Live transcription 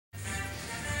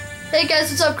Hey guys,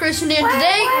 what's up? Christian here.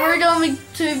 Today we're going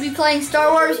to be playing Star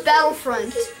Wars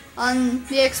Battlefront on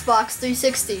the Xbox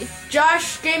 360.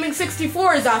 Josh Gaming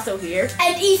 64 is also here.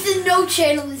 And Ethan No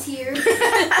Channel is here.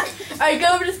 Alright, go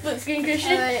over to split screen,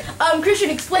 Christian. Right. Christian,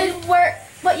 explain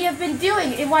what you've been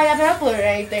doing and why you haven't uploaded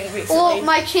anything recently. Well,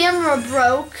 my camera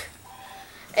broke,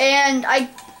 and I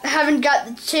haven't got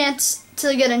the chance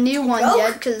to get a new one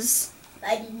yet because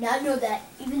I did not know that,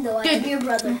 even though I am your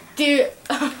brother. Dude,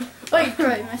 wait,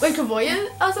 Right, wait, Kavoya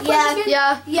also played this game?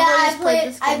 Yeah, I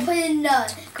played played in There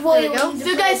Kavoya. you go.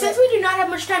 So guys, since we do not have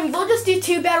much time, we'll just do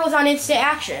 2 battles on instant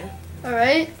action.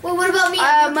 Alright. Well, what about me?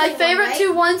 My favorite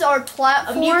two ones are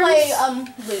platforms. You play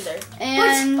loser.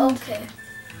 and okay.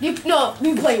 You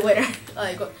play winner.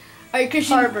 Alright,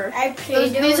 Christian. Harbor. I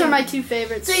played These are my two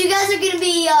favorites. So you guys are gonna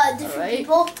be different Alright.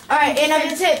 people. Alright, and I'm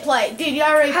gonna hit play. Dude, you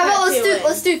already. How about let's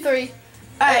let's do 3.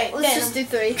 Alright, Let's just do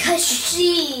 3.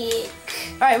 Kashyyyk.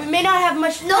 Alright, we may not have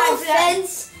much time No for that.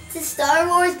 offense to Star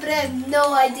Wars, but I have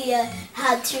no idea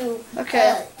how to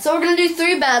Okay, so we're gonna do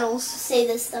 3 battles. say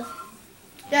this stuff.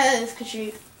 Yeah, that is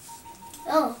Kashyyyk.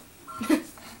 Oh.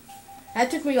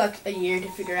 That took me like a year to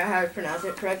figure out how to pronounce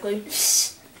it correctly.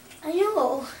 I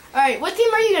know. Alright, what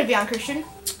team are you gonna be on, Christian?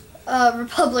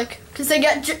 Republic, because they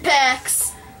got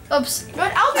jetpacks. Oops.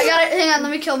 What? I got it. Hang on,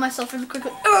 let me kill myself really quickly.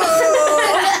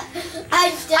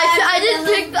 I didn't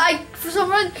pick. For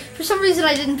some reason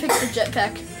I didn't pick the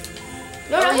jetpack.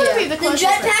 No, that would be the The closest.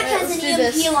 jetpack has let's an do EMP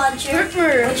this. launcher,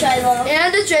 which I love.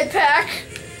 And a jetpack.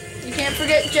 You can't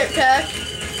forget jetpack.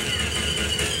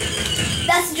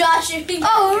 That's Josh.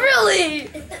 Oh really?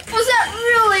 Was that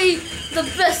really the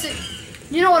best?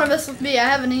 You don't want to mess with me. I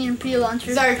have an EMP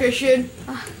launcher. Sorry, Christian.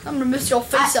 I'm gonna mess your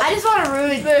face up. I just want to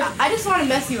ruin. I just want to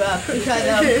mess you up because Be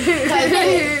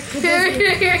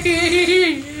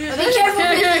careful,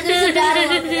 there's a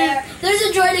battle over there. There's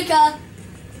a droideka.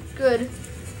 Good.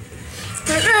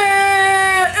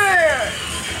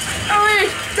 Oh wait,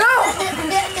 no!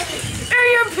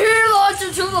 EMP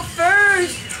launcher to the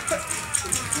face!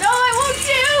 No, I won't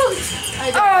shoot.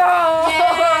 Oh!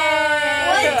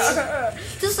 What?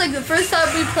 Just like the first time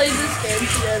we played this game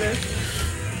together.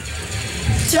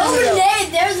 Throw a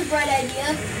grenade. There's a bright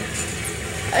idea.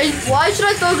 Why should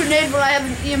I throw a grenade when I have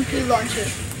an EMP launcher?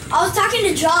 I was talking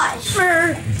to Josh.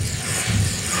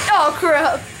 Oh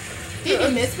crap! Did you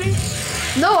miss me?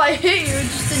 No, I hit you. It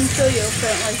just didn't kill you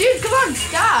apparently. Dude, come on,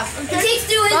 stop. It takes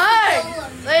 2 hits Bye. to kill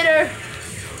him.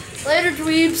 Later,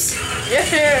 dweebs.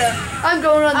 Yeah, I'm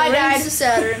going on the rings of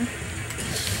Saturn.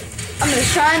 I'm gonna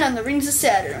shine on the rings of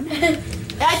Saturn. I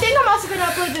think I'm also gonna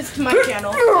upload this to my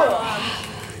channel. So,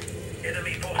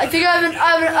 I think I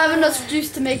have enough juice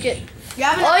to make it. you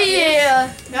have Oh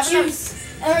yeah, You have Juice.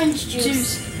 Orange juice.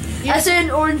 juice. I said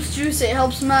orange juice. It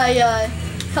helps my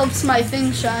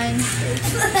thing shine.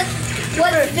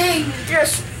 What thing?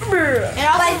 Yes. And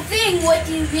By also, thing, what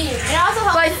do you mean? it also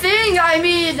helps. By thing, I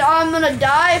mean I'm gonna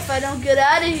die if I don't get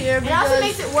out of here It also because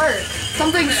makes it work.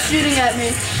 something's shooting at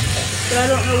me, but I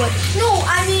don't know what. No,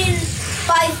 I mean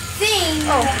by thing.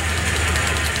 Oh.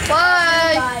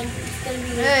 Bye. Fine. It's gonna be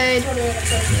Hey. totally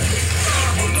inappropriate.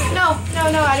 No,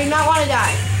 I do not want to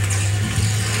die.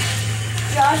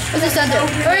 Josh, What's this under?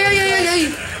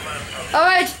 Hey. All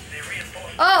right.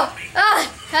 Oh,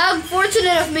 how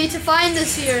fortunate of me to find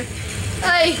this here.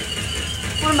 Hey,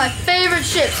 one of my favorite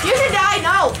ships. You should die.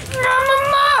 No.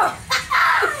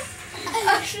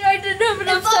 Actually, I didn't have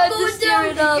enough if I'm time to going steer down,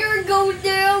 it up. you're going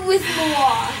down with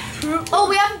Moa. Oh,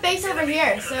 we have a base over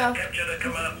here, so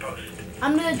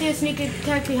I'm gonna do a sneak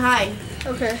attack behind.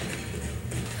 Okay.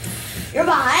 You're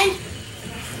behind?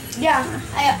 Yeah.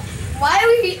 Why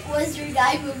was your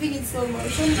guy moving in slow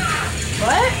motion?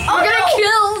 What? Oh, We're gonna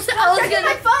kill. I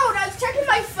was checking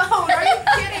my phone. Are you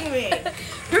kidding me?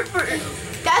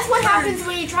 That's what happens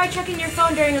when you try checking your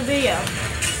phone during a video.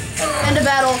 End of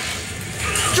battle.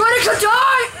 Droideka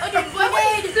die! What would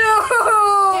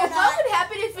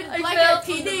happen if like a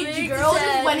teenage girl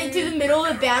just went into the middle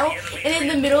of the battle, and in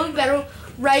the middle of the battle,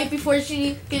 right before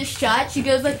she gets shot, she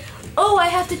goes like, "Oh, I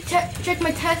have to check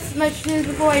my text messages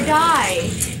before I die."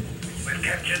 We've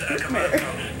captured a command post.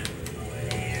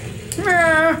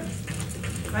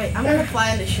 Right, I'm gonna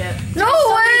fly on the ship. No,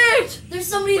 wait! There's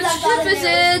somebody Which that got ship in is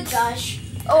there it? with Josh.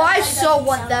 Oh, I so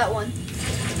want that one.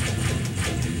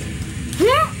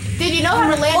 Did you know how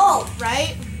to land? Whoa.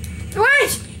 Right?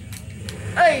 Wait!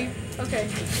 Hey, okay.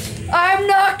 I'm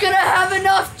not gonna have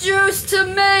enough juice to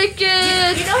make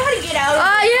it! You know how to get out of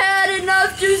I had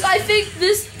enough juice. I think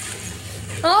this...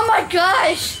 Oh my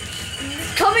gosh!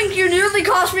 Coming here nearly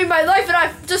cost me my life,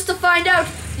 and just to find out,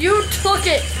 you took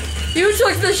it. You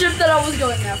took the ship that I was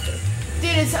going after.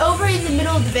 Dude, it's over in the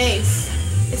middle of the base.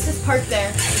 It's just parked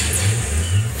there.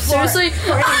 seriously?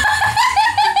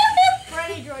 For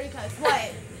any droiding cuts.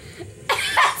 What?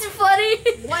 That's funny.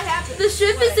 What happened? The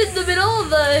ship What? is in the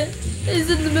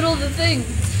middle of the thing.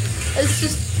 It's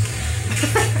just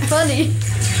funny.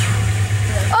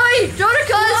 Oi,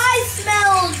 Dronicus! I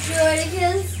smell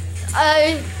Droidicus.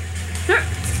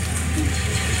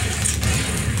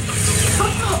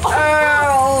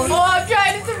 Oh, I'm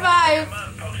trying to survive.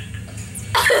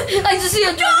 I just see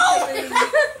a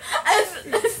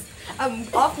I'm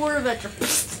off for adventure.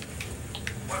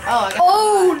 I got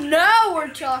Oh, now we're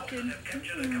talking.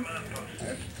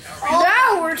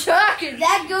 Now we're talking.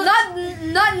 That goes.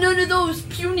 Not none of those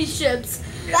puny ships.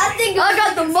 That thing goes. I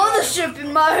got the mothership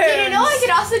in my Did hand. you know I could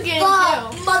also get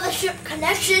into? Mothership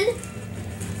connection.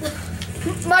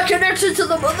 My connection to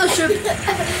the mothership.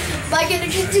 My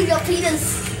connection to your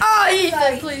penis. Oh,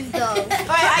 Ethan, please don't.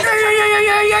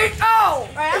 Alright, Oh!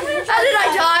 Alright, I'm gonna try. How did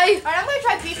I die? Alright, I'm gonna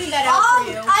try beeping that out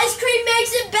for you. Ice cream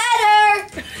makes it better.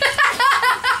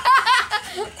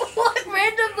 What?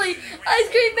 Randomly, ice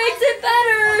cream makes it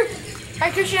better.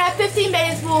 Alright, Christian, I have 15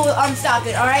 minutes. We'll stop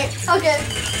it. Alright. Okay,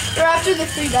 we're after the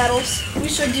 3 battles. We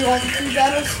should do all the 3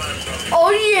 battles. Oh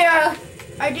yeah.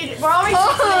 I did. We're already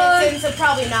 6 minutes in, so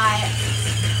probably not.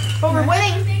 But we're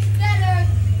winning. Makes it better.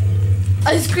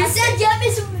 Ice cream. I said get me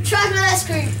some chocolate ice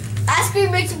cream. Ice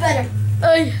cream makes it better.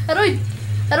 How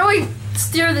do I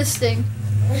steer this thing?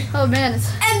 Oh man, it's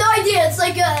And no idea. It's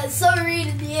like a submarine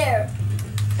in the air.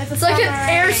 It's like an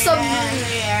air submarine.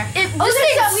 This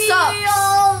thing We sucks.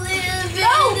 all live in the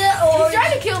He's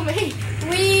trying to kill me.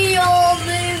 We all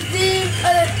live in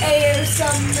an air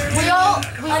submarine.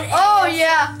 Oh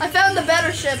yeah, I found the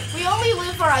better ship. We only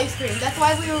live for ice cream. That's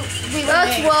why we were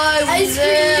That's why we Ice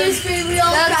live. cream, we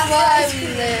all That's have why ice we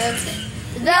cream.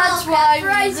 live. That's why we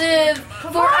live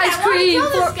for ice cream.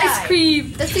 For ice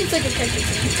cream. That seems like a catchy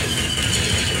thing.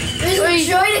 There's a Wait,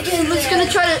 Droidicus I'm just gonna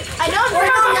try to. I know. We're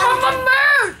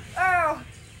not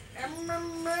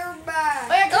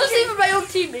That was even my own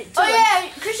teammate. Oh yeah,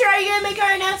 Christian, are you gonna make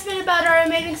our announcement about our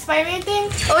amazing Spider-Man thing?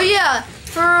 Oh yeah,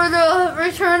 for the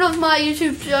return of my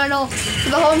YouTube channel, for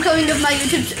the homecoming of my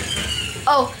YouTube channel.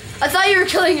 Oh, I thought you were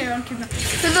killing your own teammate.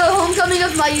 For the homecoming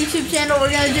of my YouTube channel,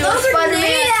 we're gonna do a Those are Spider-Man,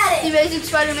 made at it. the Amazing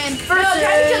Spider-Man No, I'm trying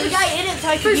to kill the versus. guy in it so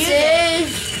I can use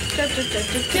it. Dude,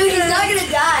 he's not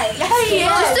gonna die. Yeah, he is.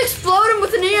 Just explode him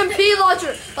with an EMP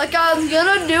launcher, like I'm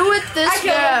gonna do with this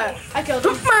guy. I killed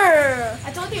him. Wait,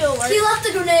 I told you it worked. He left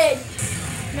the grenade.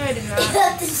 No, I did He not.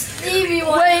 left the steamy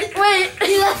one. wait.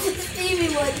 He left the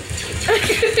steamy one. He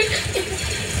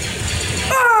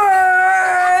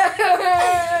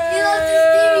left the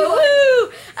steamy one.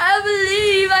 Woo! I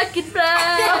believe I can Oh,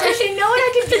 fly. Christian, you know what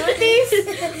I can do with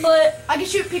these? But I can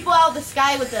shoot people out of the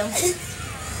sky with them.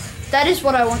 that is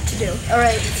what I want to do. All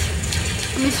right,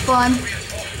 let me spawn.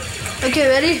 Okay,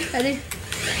 ready?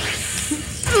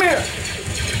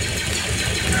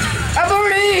 I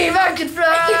believe I can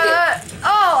fly.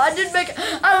 Oh, I didn't make it.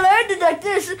 I landed like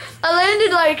this. I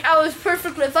landed like I was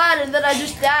perfectly fine, and then I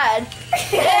just died.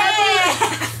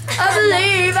 I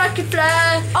believe I can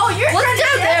fly. Oh, you're What's trying to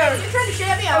down shoot there? me. You're trying to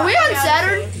shoot me. Are we on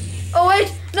Saturn? Oh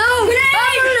wait, no!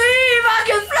 I believe I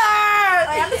can fly.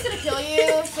 Alright, I'm just gonna kill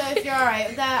you. So if you're alright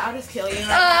with that, I'll just kill you.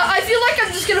 I feel like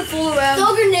I'm just gonna fool around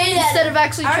Throw a grenade at instead him. of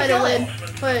actually I trying to feel win.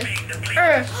 Wait.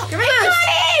 Give me I this. got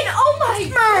in! Oh my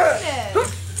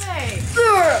goodness! Hey.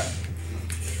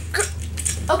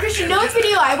 Oh, Christian, you know what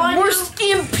video I want to do? Worst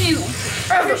EMP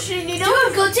ever. Christian, you know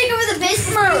Dude, go take over the base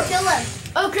before you kill him.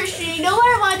 Oh, Christian, you know what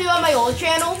I want to do on my old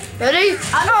channel? Ready?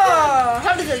 I'm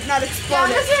How does it not Yeah, explode?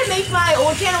 I'm just gonna make my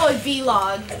old channel a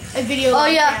vlog, a video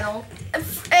log yeah. channel.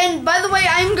 And by the way,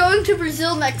 I'm going to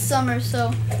Brazil next summer,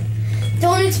 so.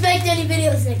 Don't expect any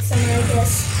videos next summer, I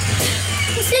guess.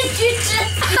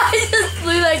 I just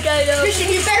blew that guy up.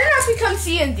 Christian, you better not become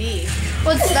C&D.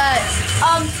 What's that?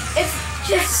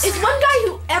 It's one guy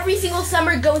who every single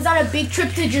summer goes on a big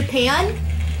trip to Japan.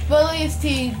 Well, at least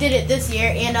he did it this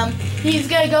year, and he's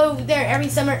gonna go there every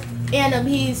summer, and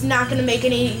he's not gonna make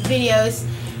any videos.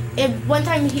 And one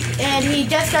time he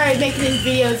just started making his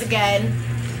videos again.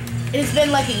 It's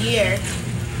been like a year.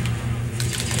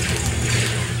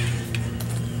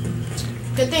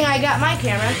 Good thing I got my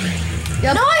camera.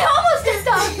 Yep. No, I almost jumped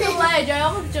off the ledge. I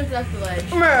almost jumped off the ledge.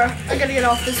 I gotta get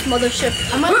off this mothership.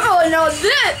 I'm gonna- Oh,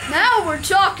 now we're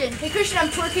talking. Hey Christian, I'm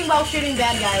twerking while shooting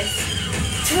bad guys.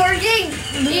 Twerking?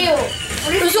 Ew.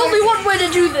 There's only one way to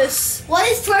do this. What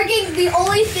is twerking? The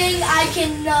only thing I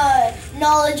can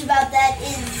knowledge about that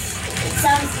is it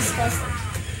sounds disgusting.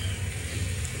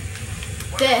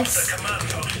 This. Command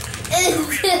post.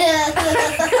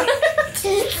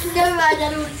 Never mind, I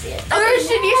don't want to see it.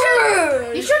 Christian,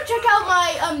 you should check out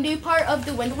my new part of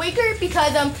the Wind Waker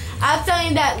because I'm telling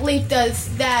you that Link does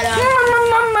that.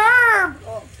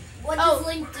 What does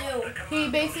Link do? He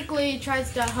basically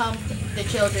tries to hump the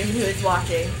children who is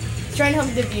watching. He's trying to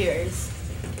hump the viewers.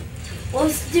 Well,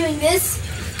 he's doing this.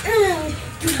 Doing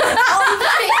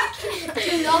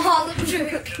the Harlem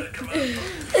trick.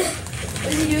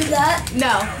 Does he do that?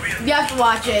 No, you have to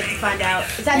watch it to find out.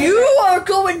 Is that You are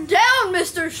going down,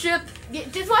 Mr. Ship.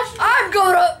 just watch. I'm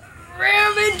gonna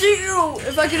ram into you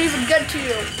if I can even get to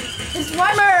you. Just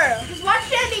watch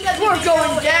the ending of the We're video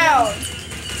going and- down.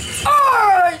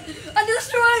 Oh, I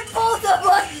destroyed both of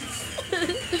us.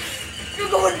 You're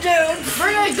going down.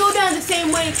 We're gonna go down the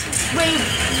same way.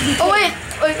 Oh wait,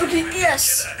 okay,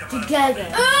 yes. Together.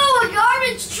 Oh, a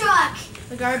garbage truck.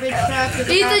 The garbage truck.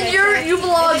 the Ethan, garbage you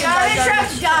belong truck. in The my garbage truck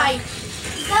garbage. died.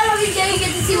 Not every day you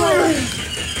get to see one of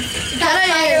those Can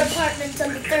fire apartments on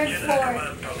the 3rd floor.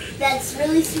 That's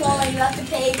really small and you have to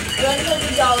pay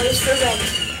 $100 for rent.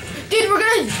 Dude, we're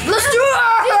gonna. Let's do Dude,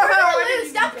 we're it. gonna lose.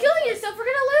 Stop killing yourself. We're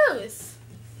gonna lose.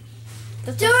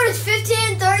 Dude, it's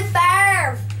 15 3rd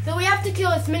floor. So we have to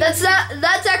kill as many.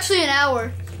 That's actually an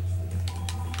hour.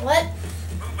 What?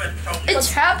 Movement focus.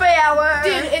 It's happy hour.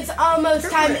 Dude, it's almost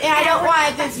time, and I don't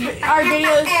want our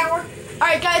videos. All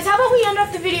right, guys, how about we end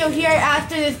off the video here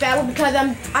after this battle because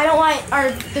I don't want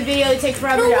the video to take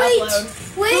forever No, to wait.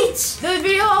 upload. Wait. The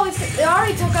video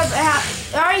already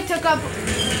took up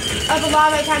a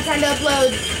lot of my time trying to upload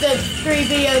the 3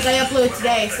 videos I uploaded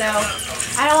today, so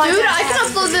I don't want. Dude, that to I can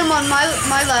happen. upload them on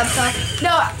my laptop.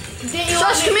 No, didn't you?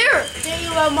 Josh, come here. Didn't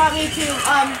you want me to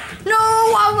No,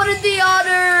 I wanted the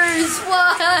honors.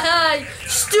 Why?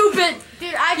 Stupid.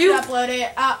 Dude, I can You- upload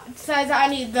it. Besides, I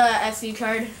need the SD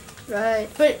card. Right.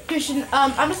 But Christian,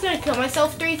 I'm just gonna kill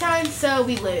myself 3 times, so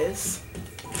we lose.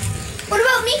 What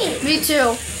about me? Me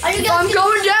too. Are you If guys I'm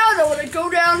going down, I want to go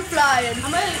down flying. I'm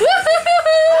gonna.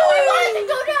 I wanted to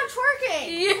go down twerking.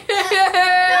 Yeah.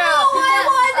 No, I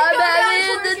wanted to I'm go down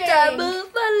having the twerking. time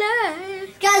of my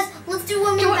life. Guys, let's do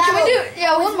one more Can battle. we do?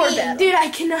 Yeah, one more me. battle. Dude, I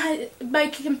cannot. My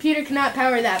computer cannot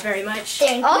power that very much.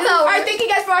 Thank I'll you. go. Alright, thank you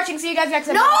guys for watching. See you guys next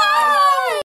time. No!